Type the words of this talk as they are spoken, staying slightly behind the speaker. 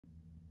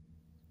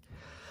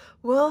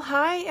Well,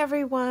 hi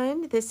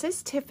everyone. This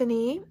is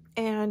Tiffany,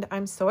 and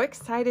I'm so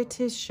excited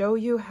to show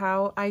you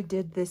how I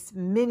did this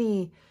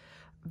mini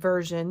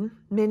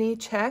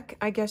check,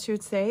 I guess you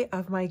would say,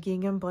 of my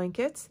gingham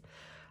blankets.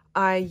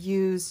 I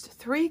used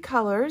 3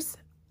 colors,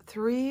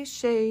 3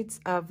 shades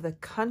of the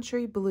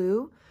Country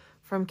Blue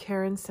from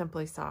Karen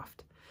Simply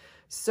Soft.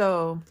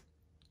 So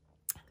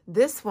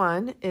this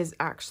one is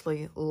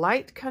actually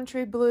light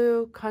country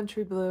blue,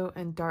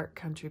 and dark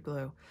country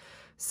blue.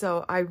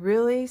 So I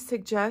really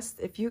suggest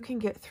if you can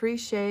get 3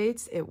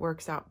 shades, it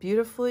works out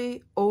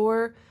beautifully,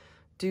 or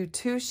do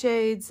 2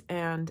 shades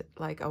and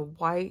like a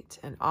white,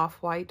 an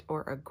off-white,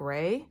 or a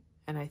gray,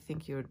 and I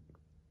think you would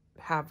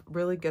have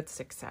really good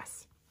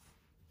success.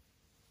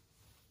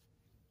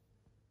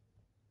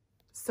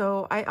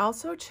 So I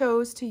also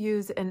chose to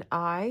use an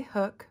I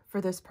hook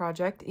for this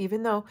project,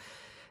 even though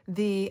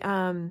the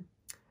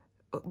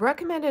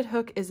recommended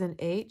hook is an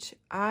H.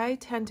 I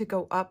tend to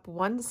go up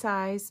 1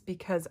 size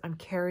because I'm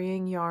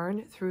carrying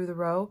yarn through the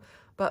row,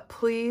 but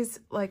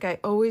please, like I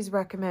always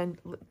recommend,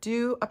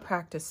 do a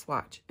practice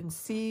swatch and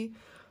see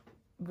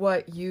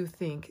what you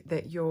think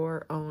that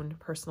your own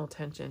personal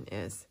tension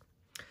is.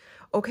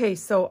 Okay,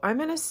 so I'm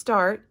going to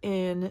start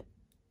in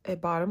a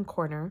bottom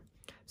corner.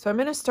 So I'm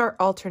going to start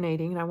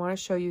alternating, and I want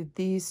to show you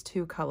these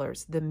 2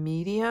 colors, the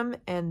medium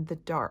and the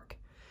dark.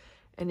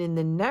 And in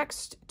the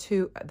next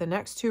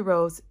two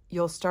rows,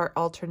 you'll start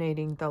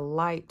alternating the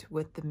light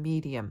with the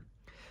medium.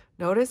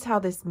 Notice how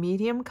this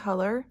medium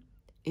color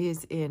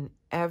is in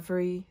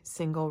every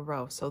single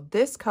row. So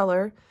this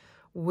color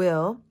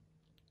will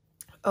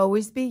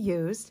always be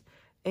used.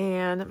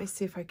 And let me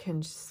see if I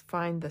can just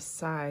find the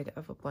side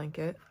of a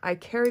blanket. I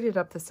carried it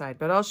up the side,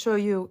 but I'll show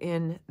you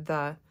in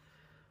the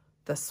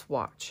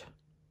swatch.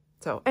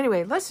 So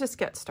anyway, let's just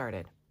get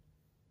started.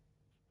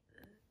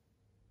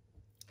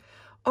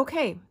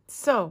 Okay,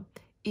 so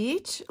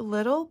each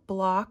little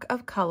block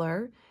of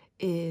color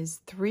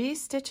is 3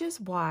 stitches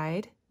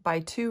wide by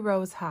 2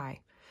 rows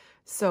high.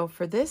 So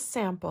for this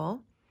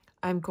sample,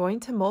 I'm going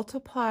to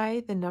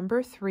multiply the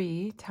number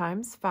 3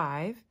 times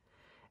 5,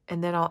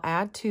 and then I'll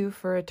add 2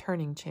 for a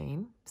turning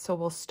chain. So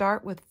we'll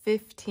start with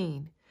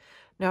 15.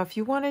 Now, if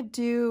you want to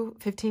do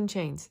 15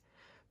 chains,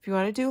 if you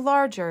want to do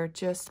larger,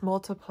 just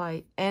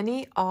multiply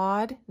any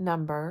odd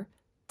number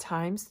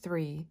times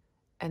 3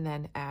 and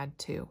then add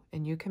 2,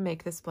 and you can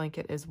make this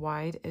blanket as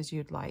wide as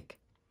you'd like.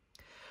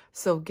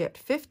 So get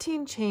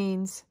 15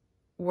 chains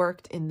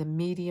worked in the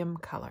medium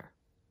color.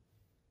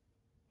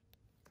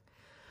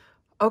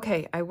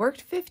 Okay, I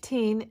worked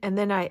 15 and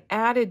then I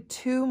added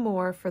 2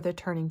 more for the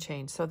turning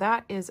chain. So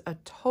that is a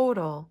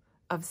total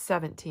of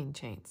 17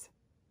 chains.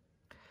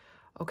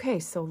 Okay,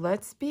 so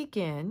let's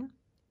begin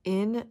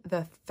in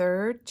the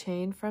 3rd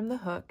chain from the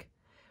hook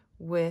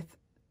with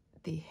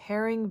the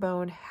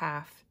herringbone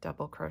half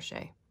double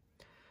crochet.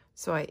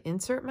 So I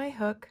insert my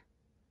hook,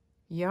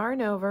 yarn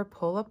over,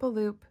 pull up a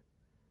loop,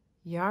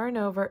 yarn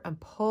over, and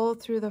pull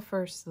through the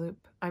first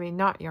loop. I mean,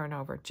 not yarn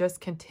over, just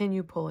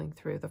continue pulling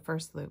through the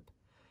first loop.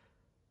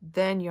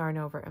 Then yarn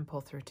over and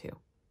pull through 2.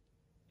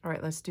 All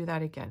right, let's do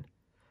that again.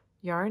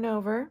 Yarn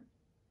over,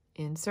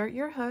 insert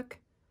your hook,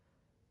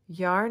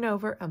 yarn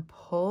over, and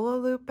pull a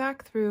loop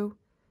back through,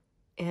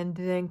 and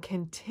then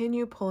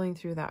continue pulling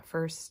through that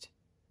first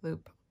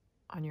loop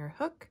on your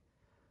hook.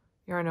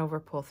 Yarn over,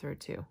 pull through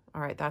 2.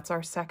 All right, that's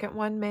our second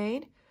one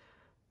made.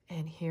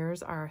 And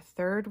here's our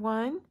 3rd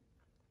one.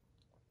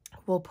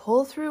 We'll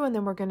pull through and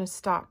then we're going to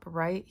stop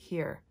right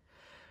here.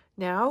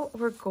 Now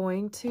we're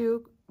going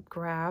to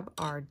grab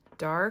our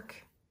dark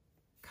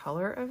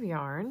color of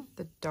yarn,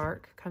 the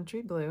dark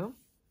country blue,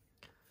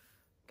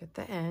 get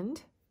the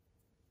end,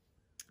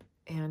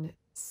 and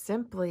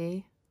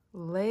simply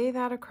lay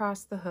that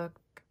across the hook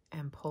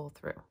and pull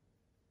through.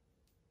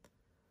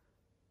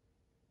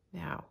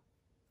 Now,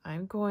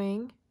 I'm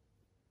going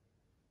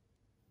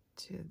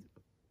to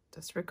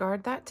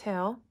disregard that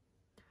tail.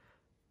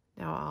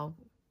 Now I'll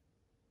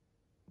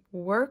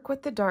work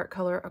with the dark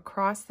color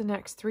across the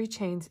next 3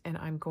 chains, and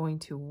I'm going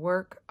to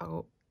work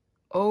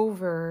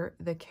over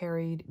the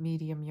carried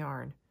medium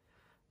yarn.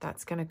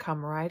 That's going to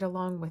come right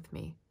along with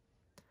me.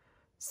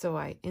 So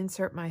I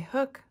insert my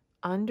hook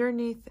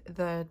underneath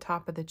the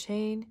top of the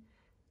chain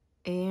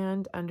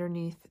and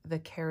underneath the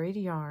carried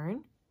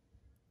yarn,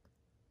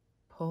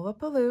 pull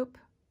up a loop,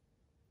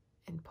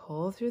 and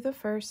pull through the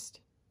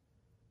first,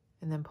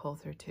 and then pull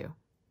through 2.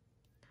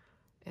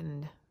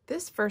 And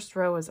this first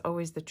row is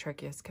always the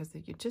trickiest because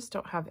you just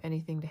don't have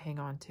anything to hang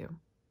on to.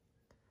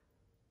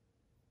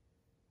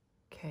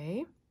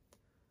 Okay,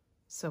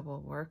 so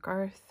we'll work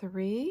our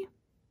 3.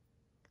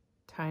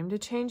 Time to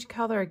change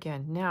color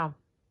again. Now,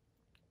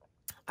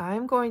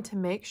 I'm going to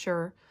make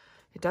sure,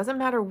 it doesn't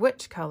matter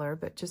which color,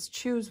 but just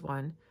choose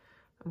one.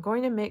 I'm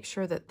going to make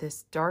sure that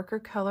this darker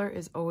color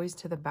is always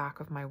to the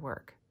back of my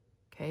work.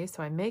 Okay,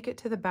 so I make it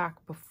to the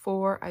back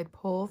before I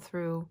pull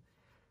through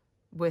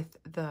with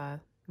the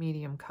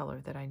medium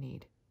color that I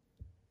need.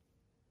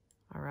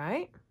 All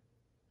right.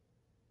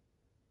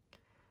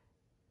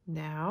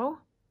 Now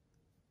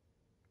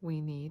we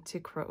need to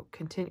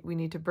continue. We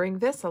need to bring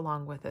this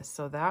along with us.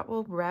 So that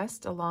will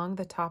rest along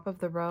the top of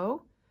the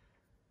row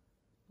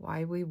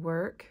while we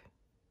work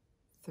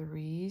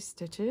 3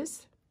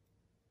 stitches.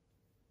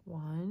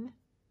 1,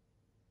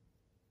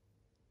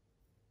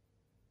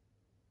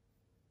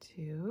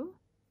 2,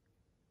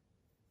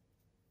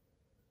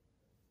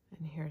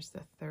 and here's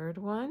the third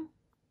one.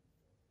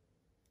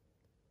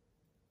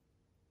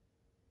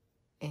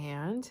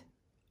 And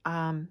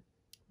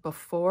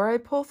before I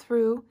pull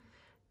through,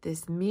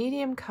 this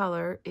medium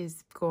color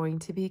is going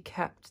to be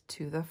kept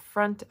to the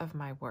front of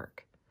my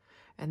work.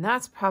 And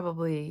that's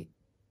probably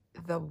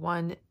the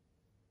one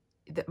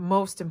that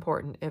most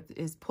important,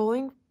 is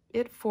pulling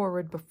it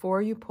forward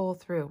before you pull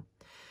through.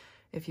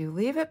 If you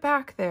leave it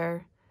back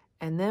there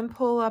and then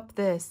pull up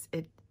this,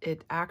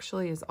 it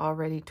actually is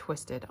already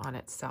twisted on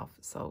itself.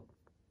 So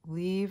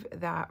leave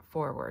that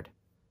forward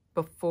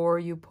before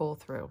you pull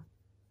through.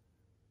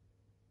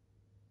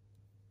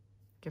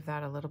 Give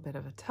that a little bit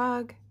of a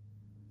tug.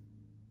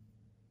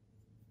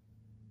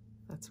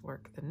 Let's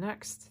work the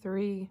next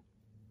 3.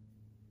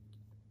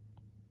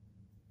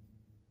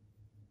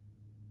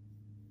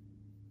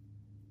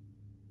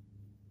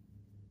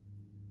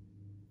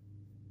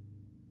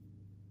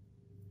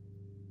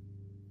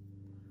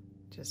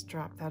 Just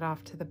drop that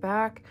off to the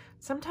back.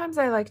 Sometimes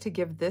I like to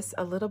give this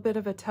a little bit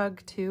of a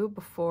tug too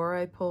before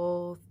I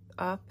pull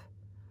up.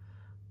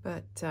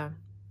 But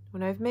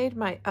when I've made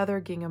my other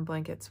gingham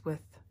blankets with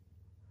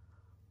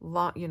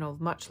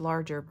much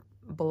larger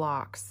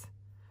blocks,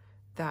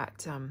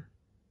 that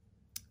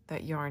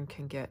that yarn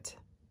can get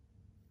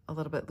a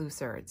little bit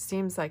looser. It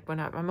seems like when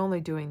I'm only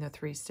doing the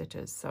 3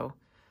 stitches, so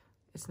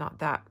it's not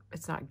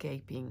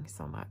gaping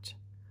so much.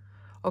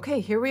 Okay,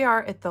 here we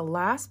are at the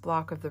last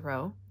block of the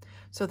row.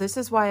 So this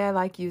is why I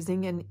like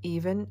using an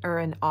even or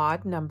an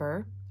odd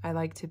number. I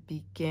like to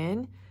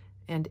begin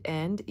and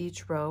end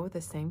each row the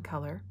same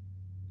color.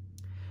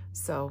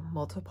 So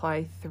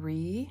multiply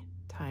 3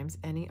 times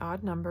any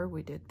odd number.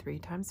 We did 3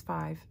 times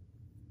 5.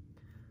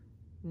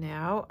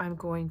 Now I'm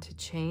going to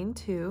chain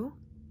 2,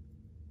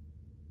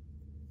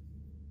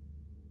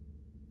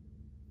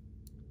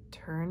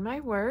 turn my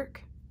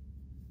work,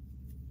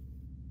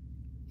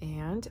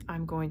 and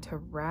I'm going to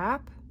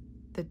wrap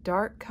the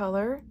dark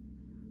color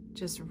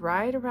just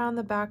right around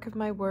the back of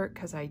my work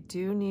because I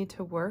do need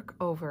to work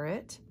over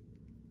it.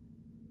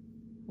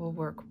 We'll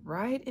work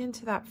right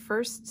into that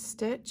first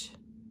stitch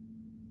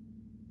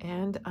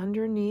and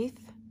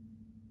underneath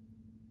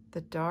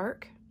the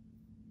dark.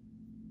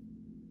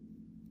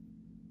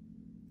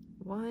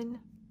 1,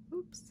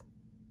 oops.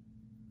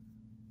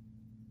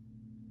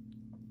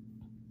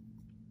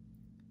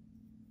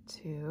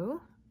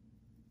 2,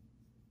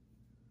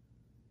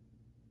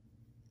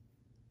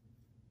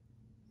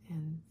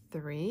 and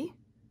 3.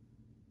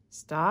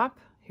 Stop.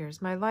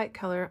 Here's my light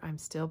color. I'm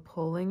still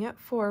pulling it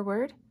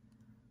forward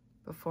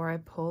before I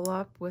pull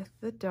up with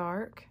the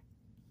dark.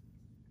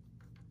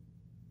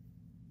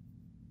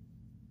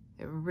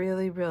 It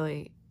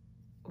really,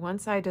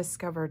 once I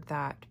discovered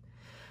that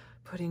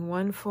putting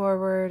one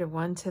forward and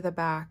one to the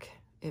back,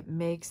 it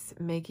makes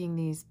making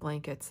these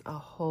blankets a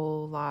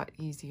whole lot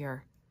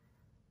easier.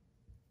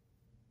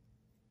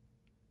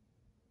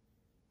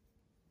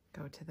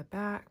 Go to the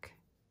back,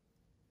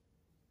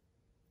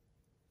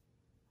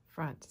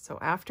 front. So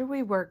after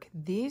we work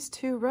these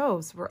 2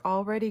 rows, we're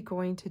already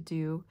going to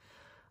do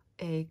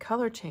a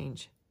color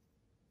change.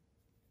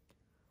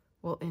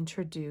 We'll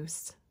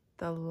introduce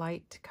the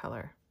light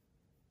color.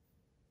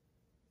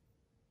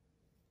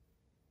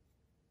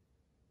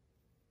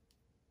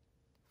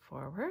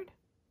 Forward.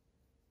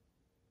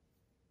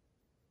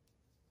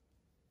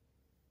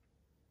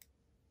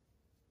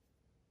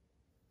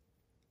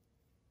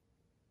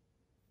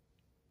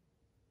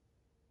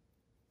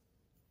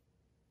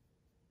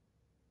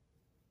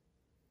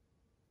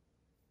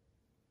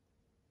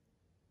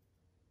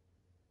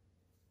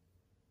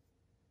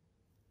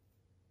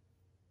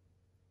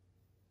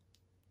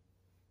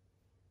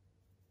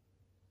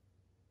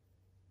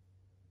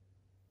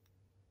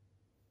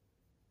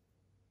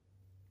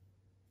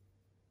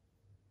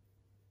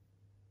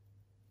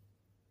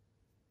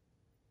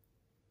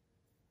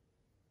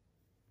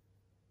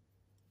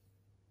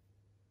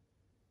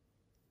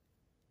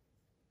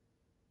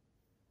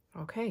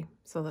 Okay,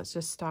 so let's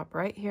just stop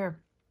right here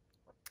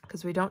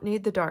because we don't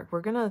need the dark.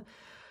 We're gonna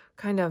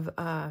kind of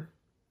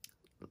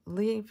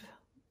leave.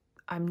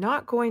 I'm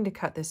not going to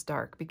cut this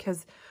dark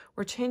because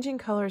we're changing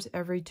colors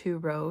every 2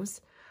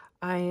 rows.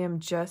 I am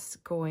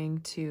just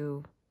going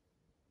to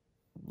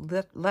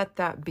let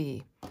that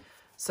be.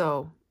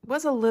 So it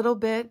was a little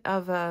bit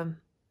of a,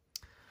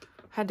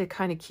 had to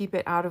kind of keep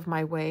it out of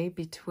my way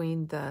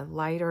between the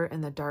lighter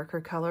and the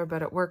darker color,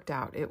 but it worked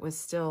out. It was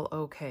still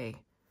okay.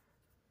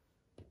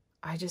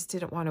 I just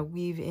didn't want to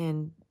weave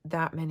in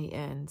that many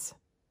ends.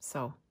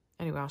 So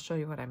anyway, I'll show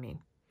you what I mean.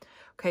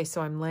 Okay,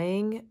 so I'm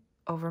laying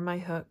over my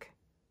hook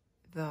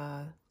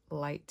the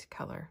light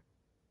color.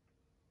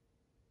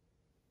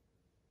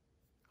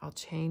 I'll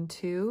chain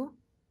 2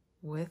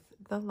 with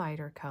the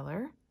lighter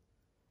color.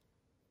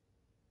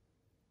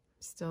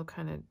 Still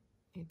kind of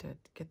need to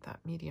get that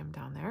medium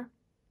down there.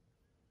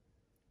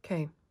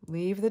 Okay,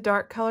 leave the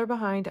dark color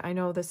behind. I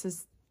know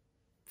this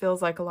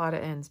feels like a lot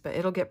of ends, but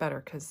it'll get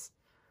better because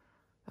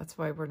that's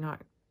why we're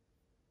not,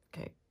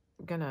 okay,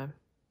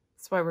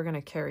 that's why we're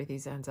gonna carry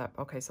these ends up.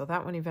 Okay, so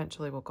that one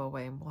eventually will go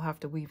away and we'll have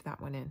to weave that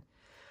one in.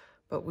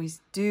 But we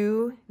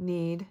do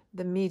need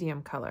the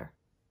medium color.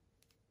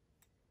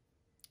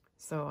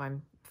 So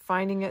I'm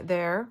finding it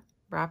there,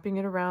 wrapping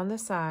it around the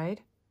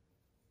side,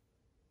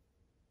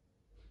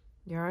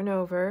 yarn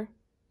over,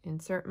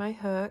 insert my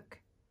hook,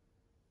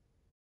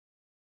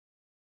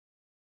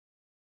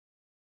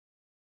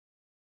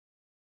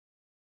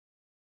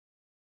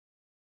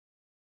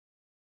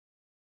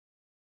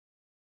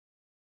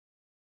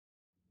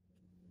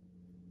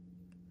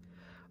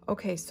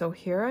 okay, so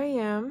here I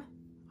am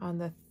on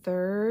the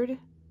third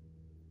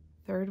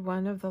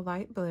one of the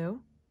light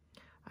blue.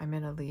 I'm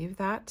going to leave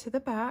that to the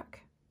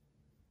back,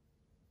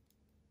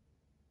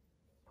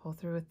 pull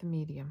through with the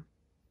medium,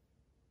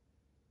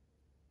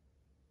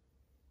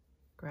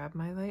 grab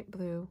my light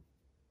blue,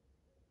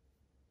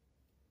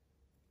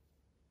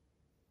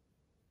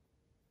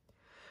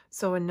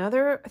 so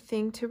another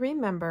thing to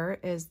remember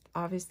is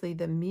obviously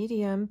the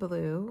medium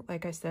blue,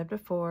 like I said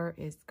before,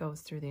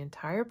 goes through the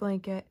entire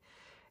blanket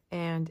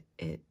and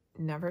it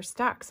never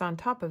stacks on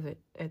top of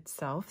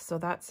itself. So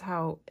that's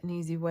how an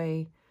easy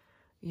way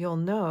you'll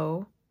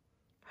know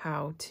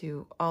how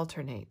to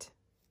alternate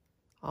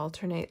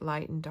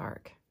light and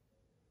dark.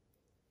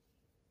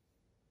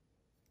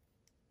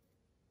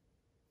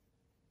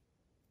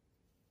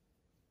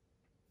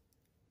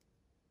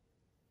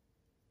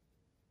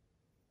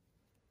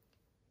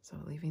 So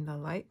leaving the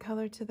light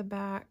color to the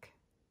back.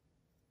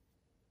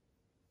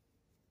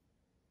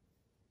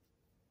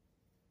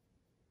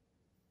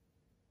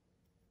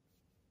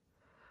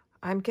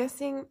 I'm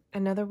guessing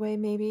another way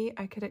maybe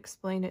I could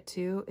explain it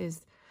too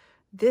is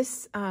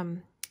this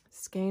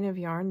skein of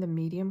yarn, the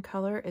medium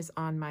color, is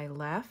on my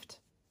left,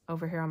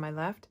 over here on my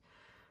left,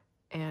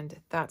 and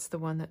that's the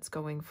one that's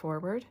going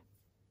forward.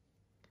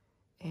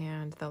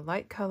 And the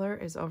light color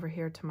is over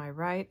here to my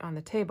right on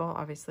the table.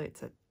 Obviously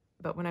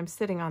but when I'm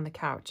sitting on the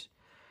couch,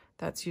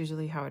 that's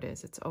usually how it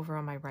is. It's over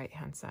on my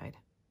right-hand side.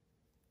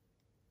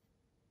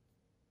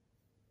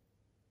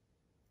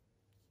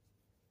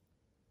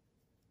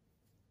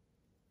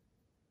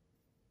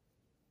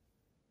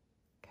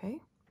 Okay,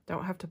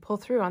 don't have to pull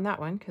through on that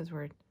one because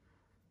we're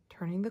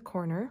turning the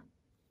corner.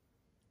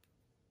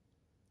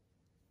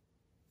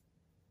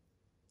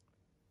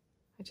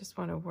 I just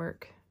want to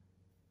work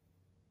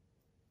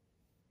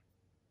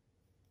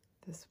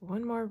this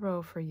one more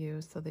row for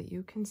you so that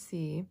you can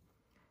see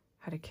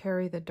how to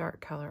carry the dark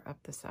color up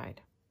the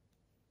side.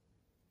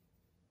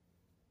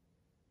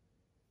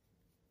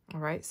 All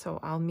right, so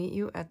I'll meet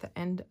you at the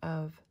end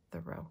of the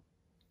row.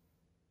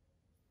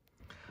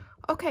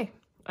 Okay,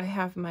 I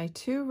have my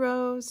two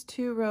rows.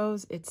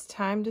 It's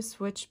time to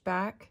switch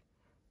back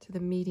to the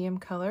medium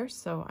color,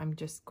 so I'm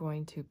just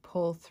going to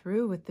pull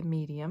through with the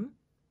medium,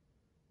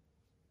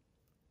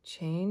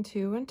 chain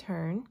 2 and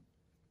turn.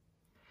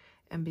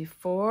 And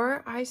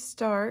before I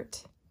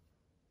start,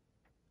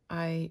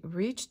 I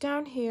reach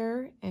down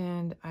here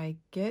and I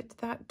get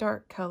that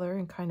dark color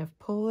and kind of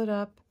pull it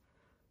up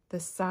the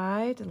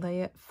side,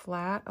 lay it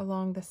flat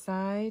along the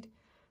side,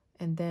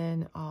 and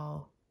then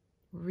I'll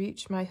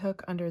reach my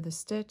hook under the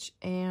stitch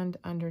and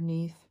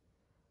underneath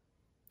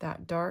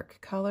that dark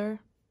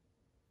color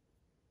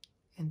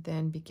and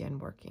then begin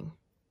working.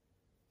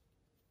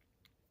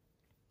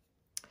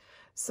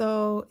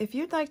 So if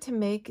you'd like to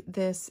make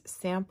this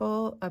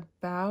sample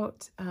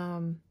about,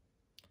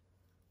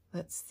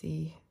 let's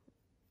see,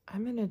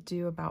 I'm going to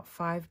do about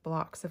 5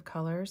 blocks of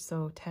color,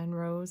 so 10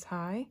 rows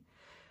high.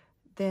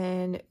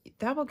 Then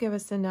that will give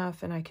us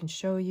enough, and I can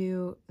show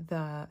you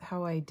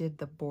how I did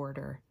the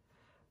border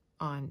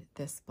on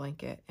this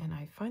blanket. And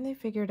I finally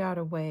figured out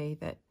a way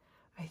that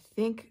I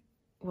think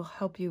will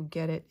help you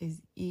get it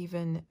as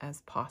even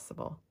as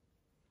possible.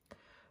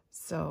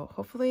 So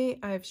hopefully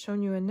I've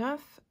shown you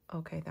enough.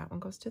 Okay, that one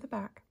goes to the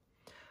back,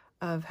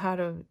 of how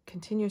to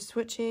continue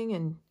switching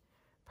and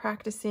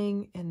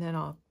practicing, and then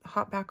I'll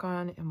hop back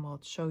on and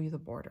we'll show you the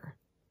border.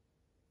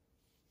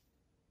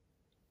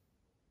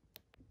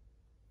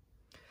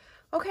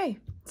 Okay,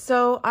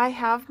 so I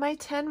have my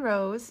 10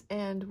 rows,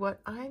 and what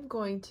I'm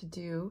going to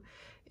do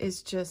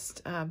is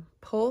just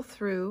pull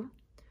through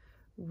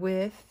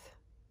with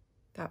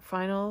that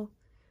final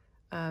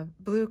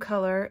blue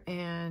color,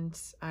 and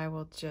I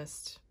will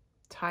just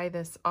tie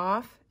this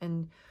off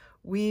and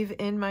weave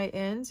in my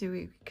ends.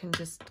 You can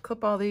just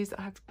clip all these.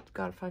 I've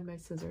got to find my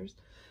scissors.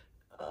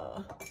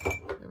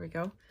 There we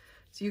go.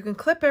 So you can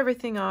clip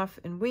everything off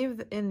and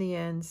weave in the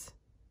ends,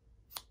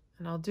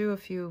 and I'll do a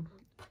few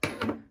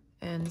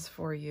ends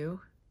for you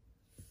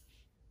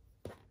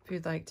if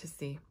you'd like to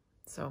see.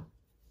 So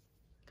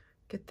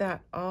get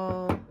that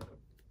all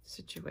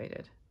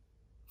situated.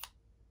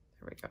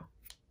 There we go.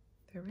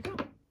 There we go.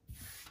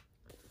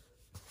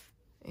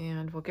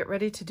 And we'll get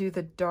ready to do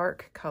the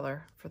dark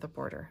color for the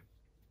border.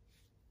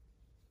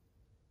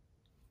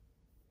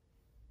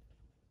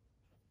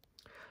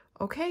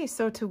 Okay,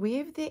 so to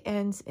weave the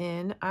ends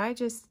in, I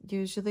just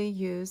usually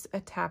use a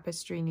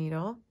tapestry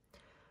needle,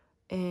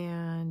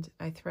 and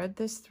I thread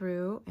this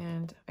through,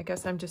 and I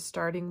guess I'm just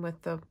starting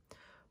with the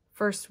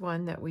first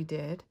one that we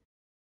did.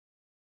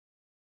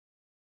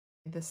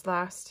 This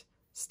last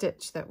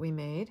stitch that we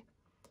made,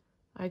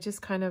 I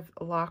just kind of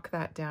lock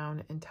that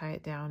down and tie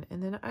it down,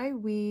 and then I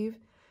weave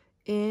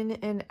in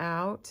and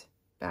out,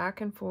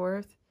 back and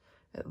forth,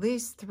 at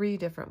least 3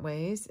 different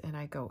ways, and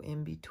I go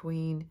in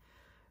between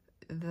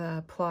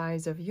the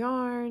plies of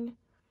yarn,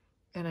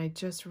 and I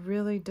just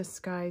really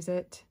disguise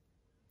it.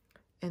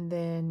 And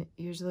then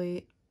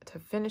usually to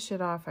finish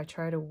it off, I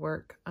try to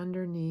work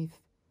underneath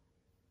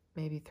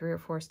maybe 3 or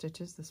 4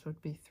 stitches. This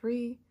would be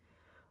 3,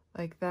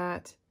 like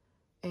that,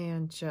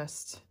 and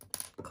just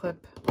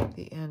clip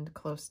the end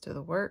close to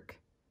the work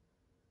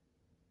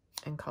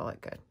and call it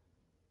good.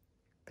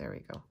 There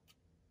we go.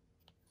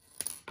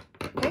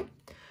 Okay,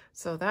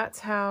 so that's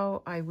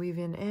how I weave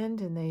in end,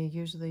 and they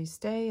usually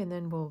stay, and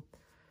then we'll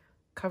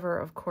cover,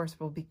 of course,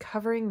 we'll be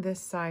covering this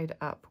side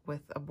up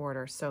with a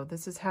border. So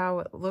this is how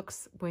it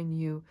looks when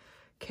you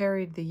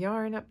carried the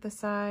yarn up the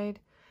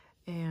side,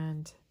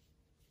 and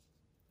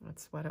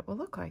that's what it will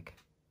look like.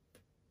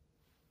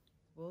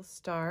 We'll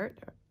start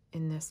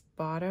in this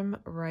bottom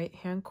right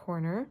hand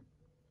corner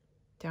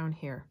down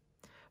here,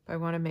 but I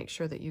want to make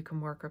sure that you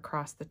can work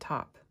across the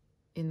top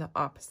in the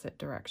opposite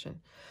direction.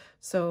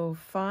 So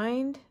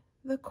find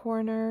the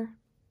corner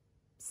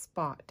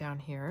spot down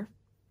here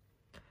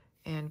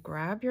and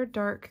grab your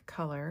dark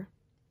color.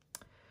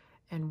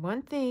 And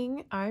one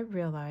thing I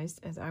realized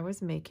as I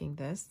was making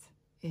this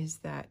is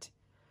that,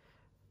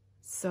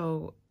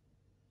 so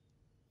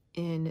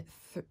in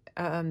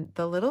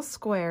the little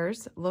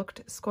squares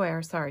looked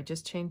square, sorry,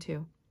 just chain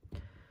 2.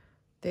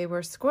 They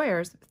were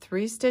squares,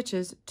 3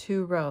 stitches,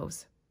 2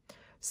 rows.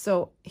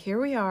 So here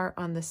we are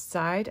on the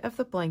side of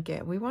the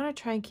blanket. We want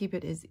to try and keep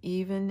it as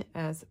even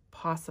as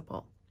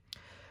possible.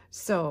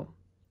 So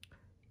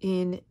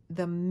in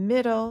the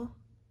middle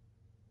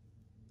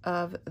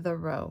of the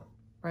row,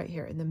 right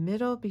here, in the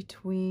middle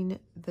between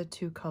the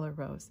 2 color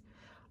rows,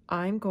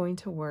 I'm going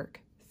to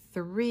work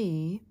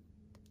 3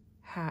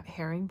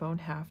 herringbone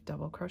half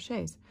double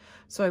crochets.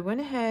 So I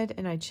went ahead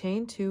and I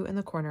chained 2 in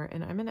the corner,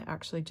 and I'm going to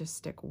actually just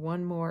stick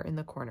 1 more in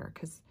the corner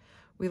because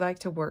we like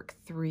to work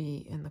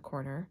 3 in the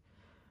corner,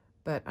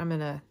 but I'm going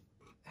to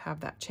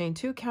have that chain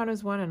 2 count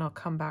as 1, and I'll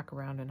come back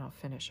around and I'll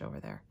finish over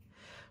there.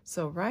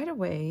 So right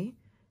away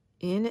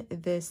in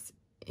this,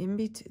 in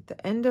between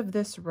the end of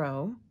this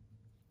row,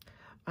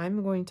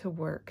 I'm going to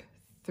work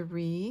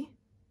 3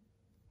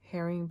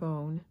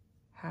 herringbone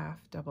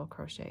half double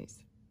crochets.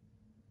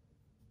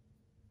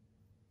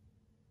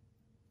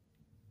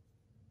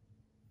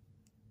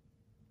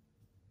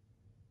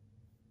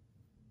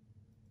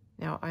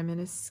 Now I'm going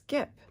to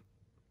skip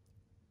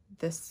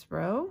this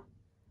row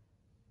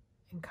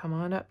and come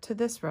on up to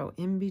this row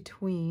in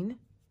between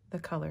the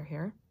color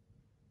here.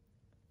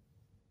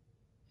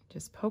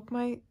 Just poke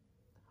my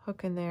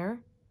hook in there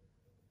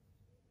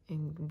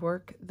and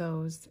work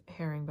those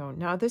herringbone.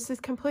 Now this is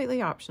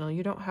completely optional.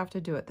 You don't have to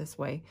do it this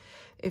way.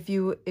 If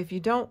you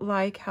don't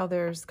like how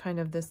there's kind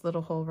of this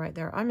little hole right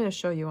there, I'm going to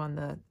show you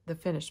on the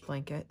finished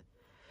blanket.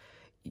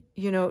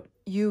 You know,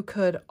 you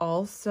could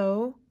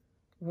also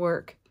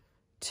work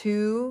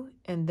 2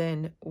 and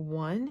then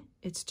 1.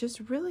 It's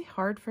just really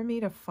hard for me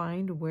to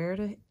find where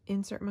to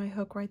insert my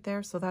hook right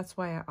there, so that's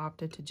why I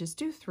opted to just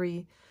do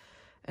 3,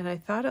 and I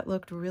thought it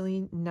looked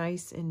really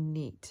nice and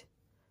neat.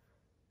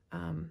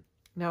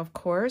 Now, of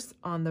course,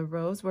 on the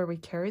rows where we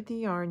carried the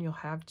yarn, you'll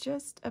have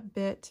just a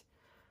bit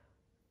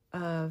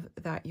of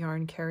that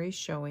yarn carry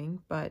showing,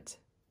 but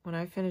when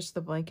I finished the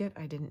blanket,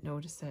 I didn't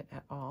notice it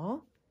at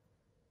all.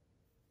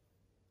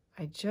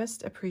 I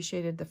just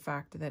appreciated the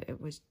fact that it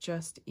was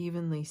just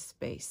evenly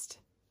spaced.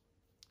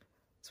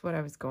 That's what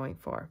I was going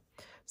for.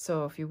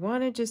 So if you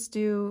want to just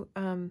do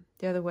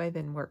the other way,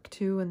 then work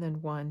 2 and then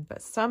 1,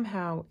 but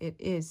somehow it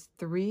is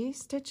 3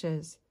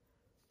 stitches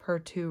per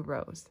 2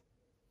 rows.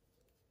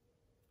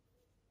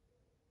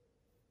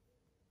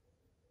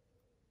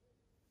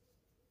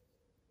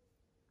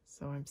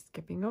 So I'm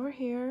skipping over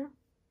here.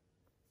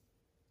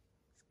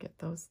 Let's get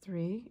those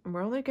 3, and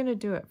we're only going to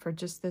do it for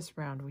just this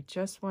round. We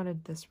just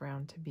wanted this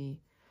round to be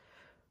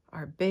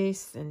our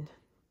base and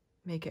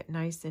make it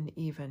nice and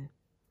even.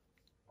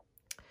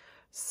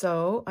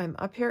 So I'm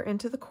up here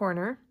into the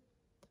corner.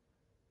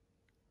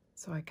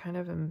 So I kind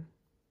of am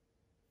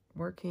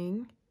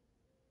working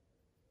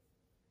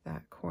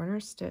that corner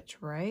stitch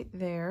right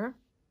there.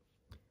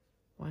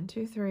 1,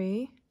 2,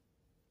 3.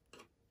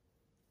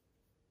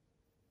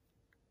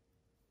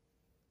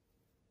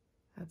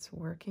 That's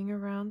working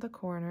around the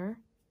corner.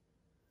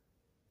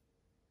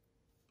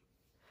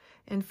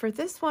 And for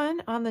this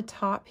one on the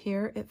top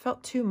here, it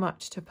felt too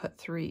much to put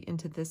 3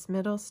 into this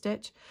middle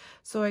stitch.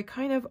 So I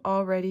kind of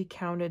already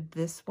counted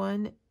this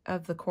one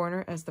of the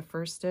corner as the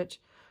first stitch.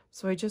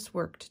 So I just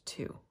worked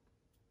 2.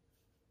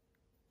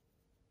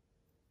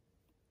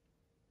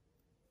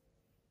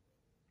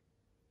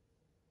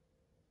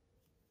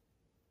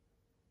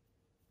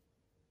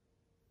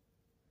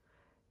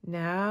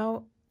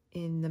 now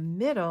in the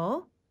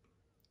middle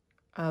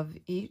of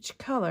each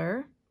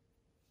color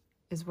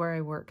is where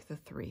I work the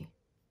 3.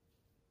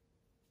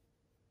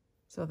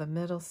 So the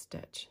middle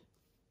stitch.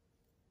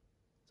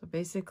 So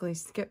basically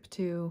skip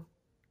 2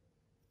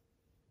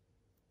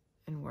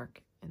 and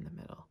work in the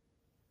middle.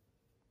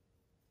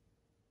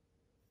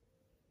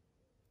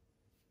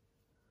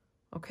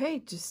 Okay,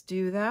 just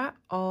do that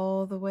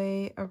all the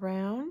way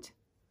around,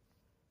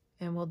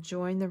 and we'll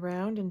join the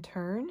round and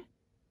turn,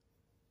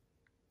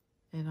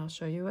 and I'll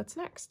show you what's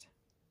next.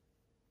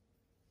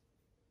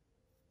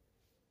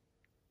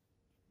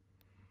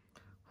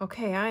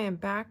 Okay, I am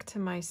back to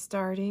my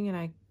starting,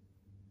 and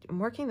I'm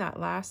working that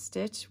last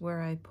stitch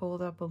where I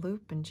pulled up a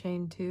loop and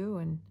chained 2,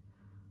 and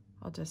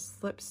I'll just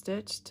slip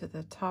stitch to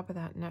the top of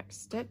that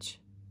next stitch,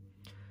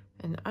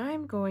 and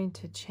I'm going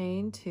to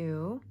chain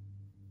 2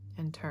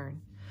 and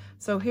turn.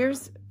 So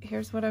here's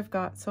what I've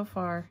got so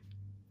far,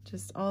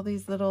 just all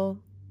these little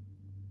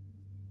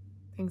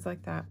things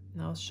like that.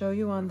 And I'll show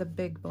you on the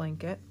big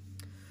blanket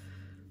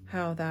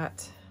how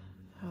that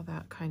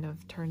kind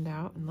of turned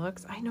out and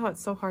looks. I know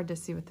it's so hard to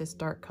see with this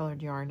dark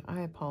colored yarn.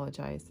 I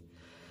apologize,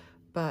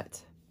 but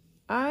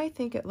I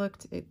think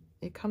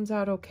it comes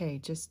out okay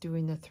just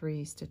doing the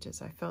 3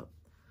 stitches. I felt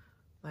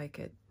like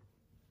it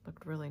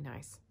looked really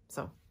nice.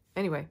 So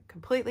anyway,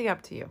 completely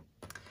up to you.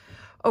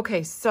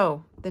 Okay,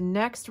 so the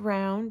next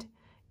round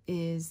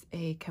is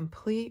a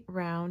complete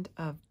round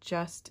of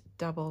just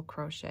double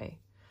crochet.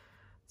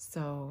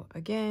 So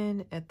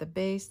again, at the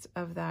base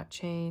of that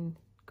chain,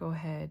 go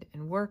ahead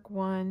and work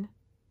 1.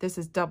 This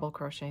is double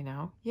crochet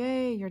now.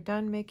 Yay, you're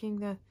done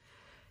making the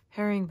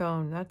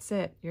herringbone. That's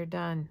it, you're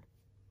done.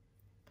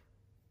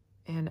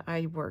 And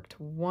I worked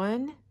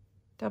 1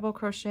 double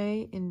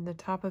crochet in the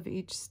top of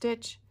each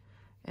stitch,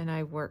 and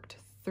I worked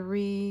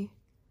 3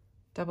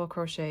 double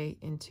crochet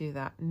into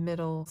that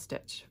middle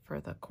stitch for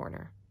the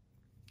corner.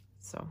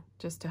 So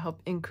just to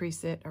help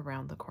increase it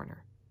around the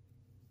corner.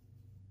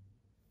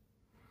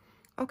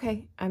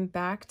 Okay, I'm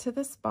back to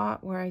the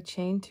spot where I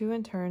chained 2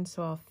 and turned,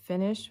 so I'll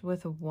finish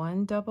with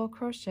 1 double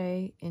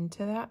crochet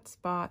into that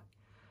spot.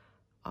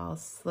 I'll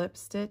slip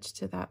stitch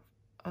to that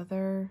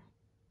other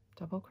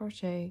double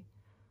crochet,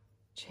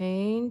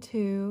 chain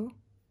 2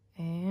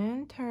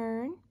 and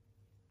turn.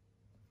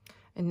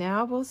 And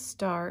now we'll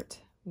start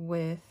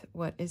with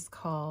what is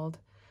called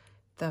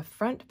the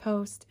front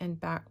post and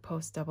back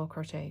post double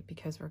crochet,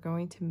 because we're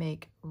going to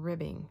make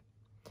ribbing.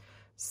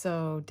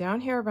 So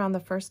down here around the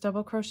first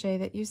double crochet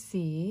that you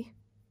see,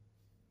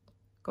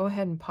 go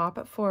ahead and pop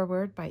it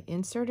forward by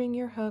inserting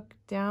your hook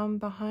down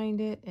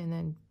behind it and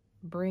then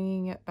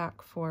bringing it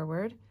back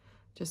forward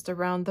just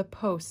around the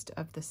post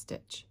of the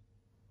stitch,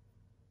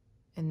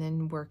 and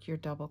then work your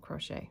double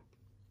crochet.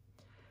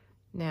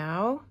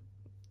 Now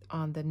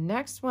on the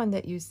next one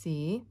that you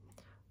see,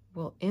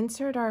 we'll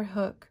insert our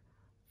hook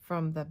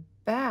from the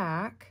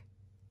back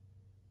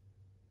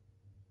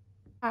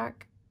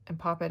and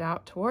pop it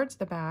out towards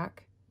the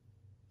back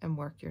and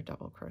work your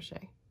double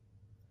crochet.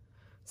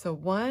 So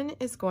one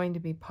is going to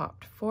be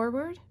popped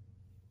forward,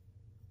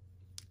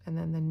 and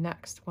then the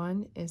next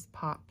one is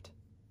popped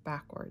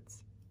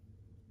backwards.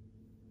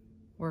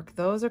 Work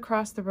those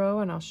across the row,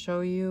 and I'll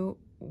show you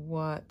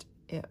what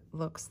it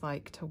looks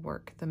like to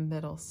work the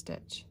middle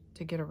stitch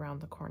to get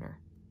around the corner.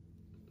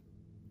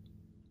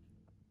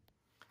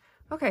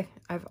 Okay,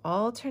 I've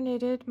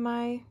alternated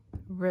my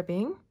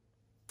ribbing,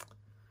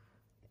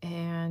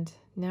 and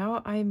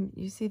now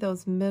you see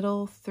those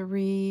middle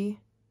 3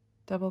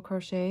 double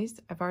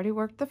crochets. I've already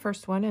worked the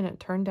first one, and it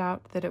turned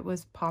out that it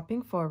was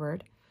popping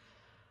forward.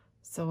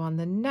 So on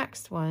the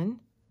next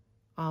one,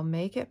 I'll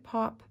make it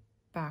pop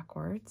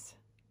backwards,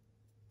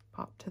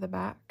 pop to the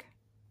back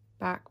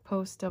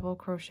post double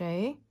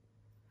crochet,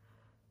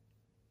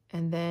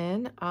 and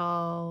then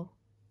I'll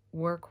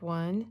work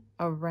one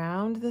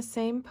around the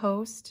same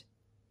post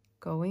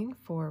going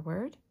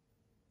forward,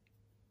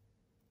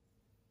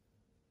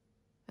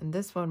 and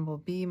this one will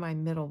be my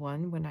middle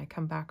one when I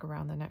come back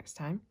around the next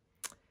time.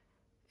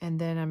 And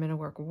then I'm going to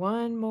work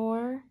one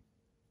more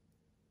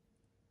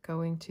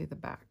going to the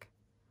back.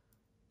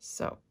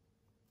 So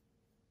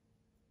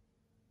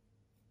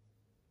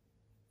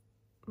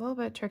a little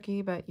bit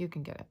tricky, but you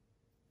can get it.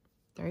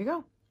 There you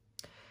go.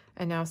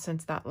 And now,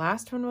 since that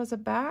last one was a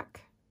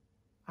back,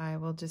 I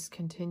will just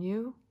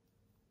continue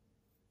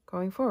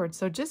going forward.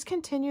 So just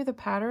continue the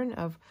pattern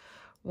of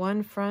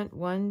one front,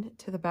 one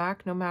to the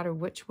back, no matter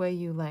which way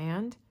you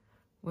land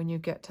when you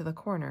get to the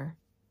corner.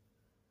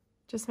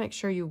 Just make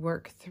sure you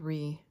work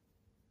 3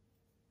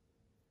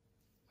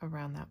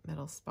 around that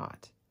middle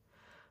spot.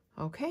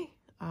 Okay,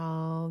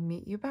 I'll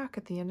meet you back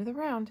at the end of the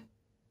round.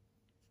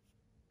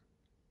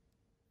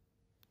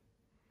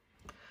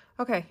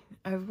 Okay,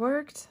 I've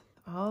worked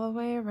all the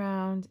way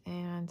around,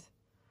 and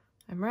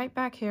I'm right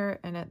back here,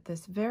 and at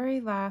this very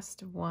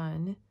last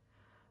one,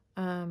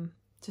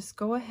 just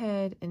go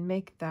ahead and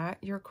make that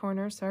your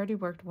corner. So I already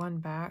worked one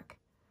back.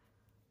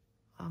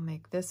 I'll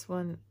make this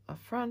one a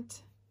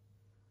front,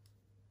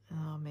 and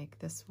I'll make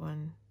this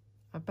one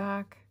a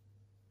back,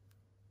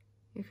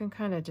 You can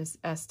kind of just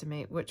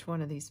estimate which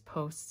one of these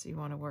posts you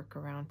want to work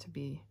around to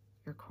be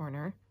your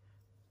corner,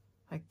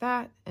 like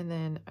that, and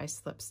then I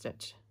slip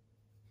stitch.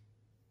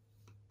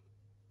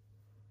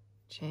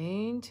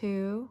 Chain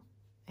 2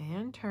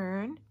 and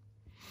turn.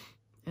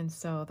 And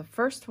so the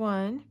first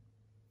one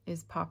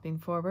is popping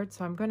forward,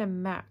 so I'm going to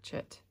match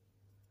it.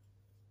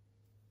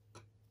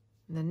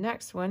 And the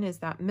next one is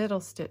that middle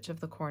stitch of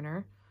the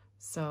corner,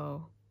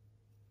 so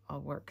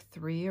I'll work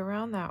 3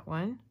 around that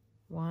one.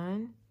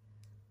 1,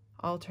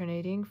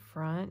 alternating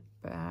front,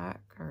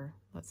 back, or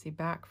let's see,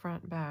 back,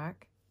 front,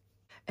 back.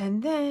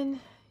 And then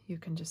you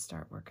can just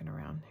start working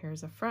around.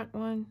 Here's a front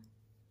one.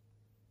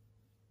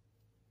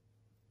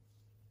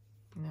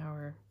 Now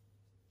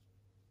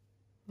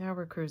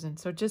we're cruising.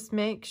 So just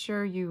make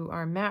sure you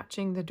are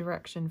matching the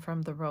direction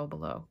from the row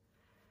below,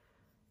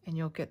 and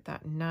you'll get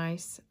that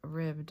nice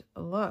ribbed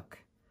look.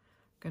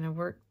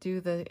 Gonna do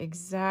the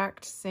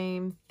exact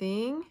same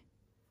thing,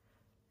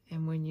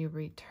 and when you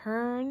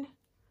return,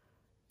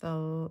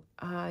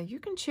 you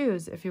can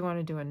choose if you want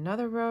to do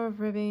another row of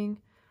ribbing.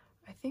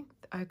 I think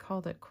I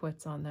called it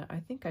quits on that. I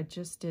think I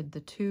just did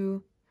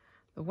the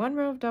 1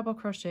 row of double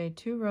crochet,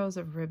 2 rows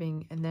of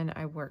ribbing, and then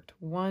I worked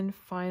 1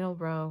 final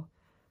row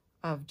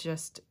of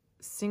just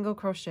single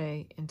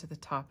crochet into the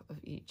top of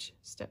each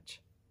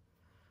stitch.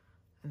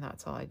 And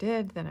that's all I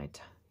did. Then I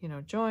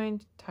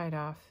joined, tied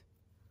off,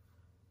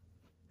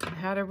 and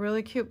had a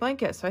really cute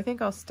blanket. So I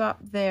think I'll stop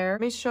there.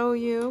 Let me show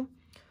you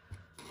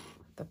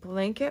the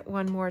blanket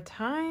one more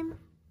time.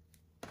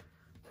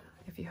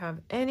 If you have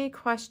any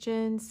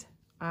questions,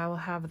 I will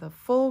have the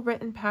full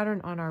written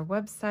pattern on our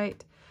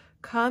website.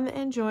 Come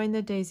and join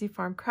the Daisy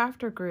Farm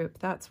Crafter group.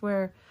 That's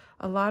where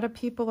a lot of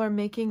people are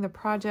making the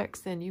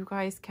projects, and you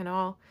guys can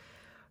all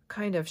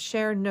kind of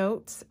share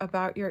notes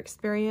about your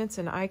experience,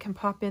 and I can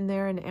pop in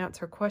there and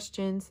answer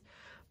questions.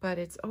 But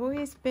it's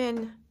always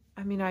been,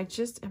 I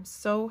just am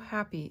so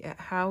happy at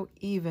how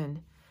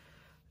even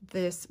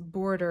this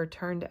border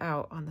turned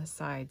out on the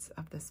sides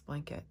of this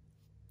blanket.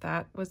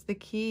 That was the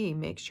key.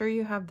 Make sure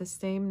you have the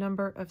same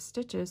number of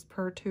stitches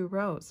per 2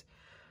 rows.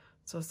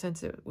 So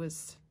since it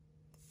was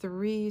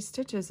 3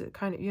 stitches, it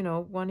kind of,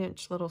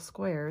 1-inch little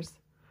squares.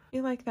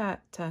 You like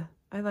that?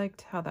 I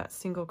liked how that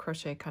single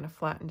crochet kind of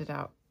flattened it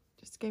out.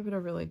 Just gave it a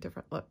really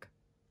different look.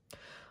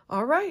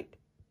 All right.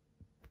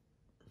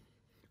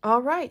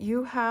 All right.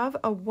 You have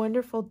a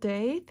wonderful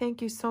day.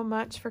 Thank you so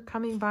much for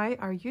coming by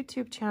our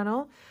YouTube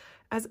channel.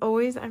 As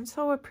always, I'm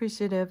so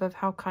appreciative of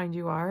how kind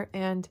you are,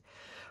 and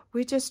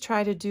we just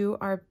try to do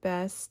our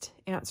best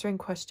answering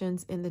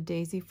questions in the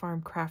Daisy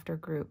Farm Crafter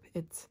group.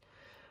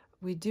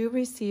 We do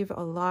receive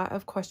a lot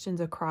of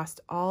questions across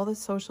all the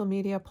social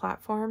media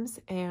platforms,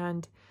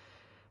 and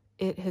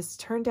it has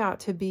turned out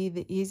to be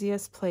the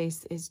easiest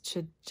place is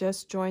to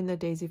just join the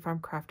Daisy Farm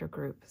Crafter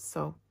group.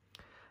 So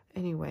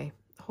anyway,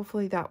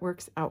 hopefully that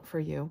works out for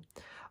you.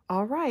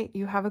 All right,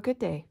 you have a good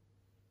day.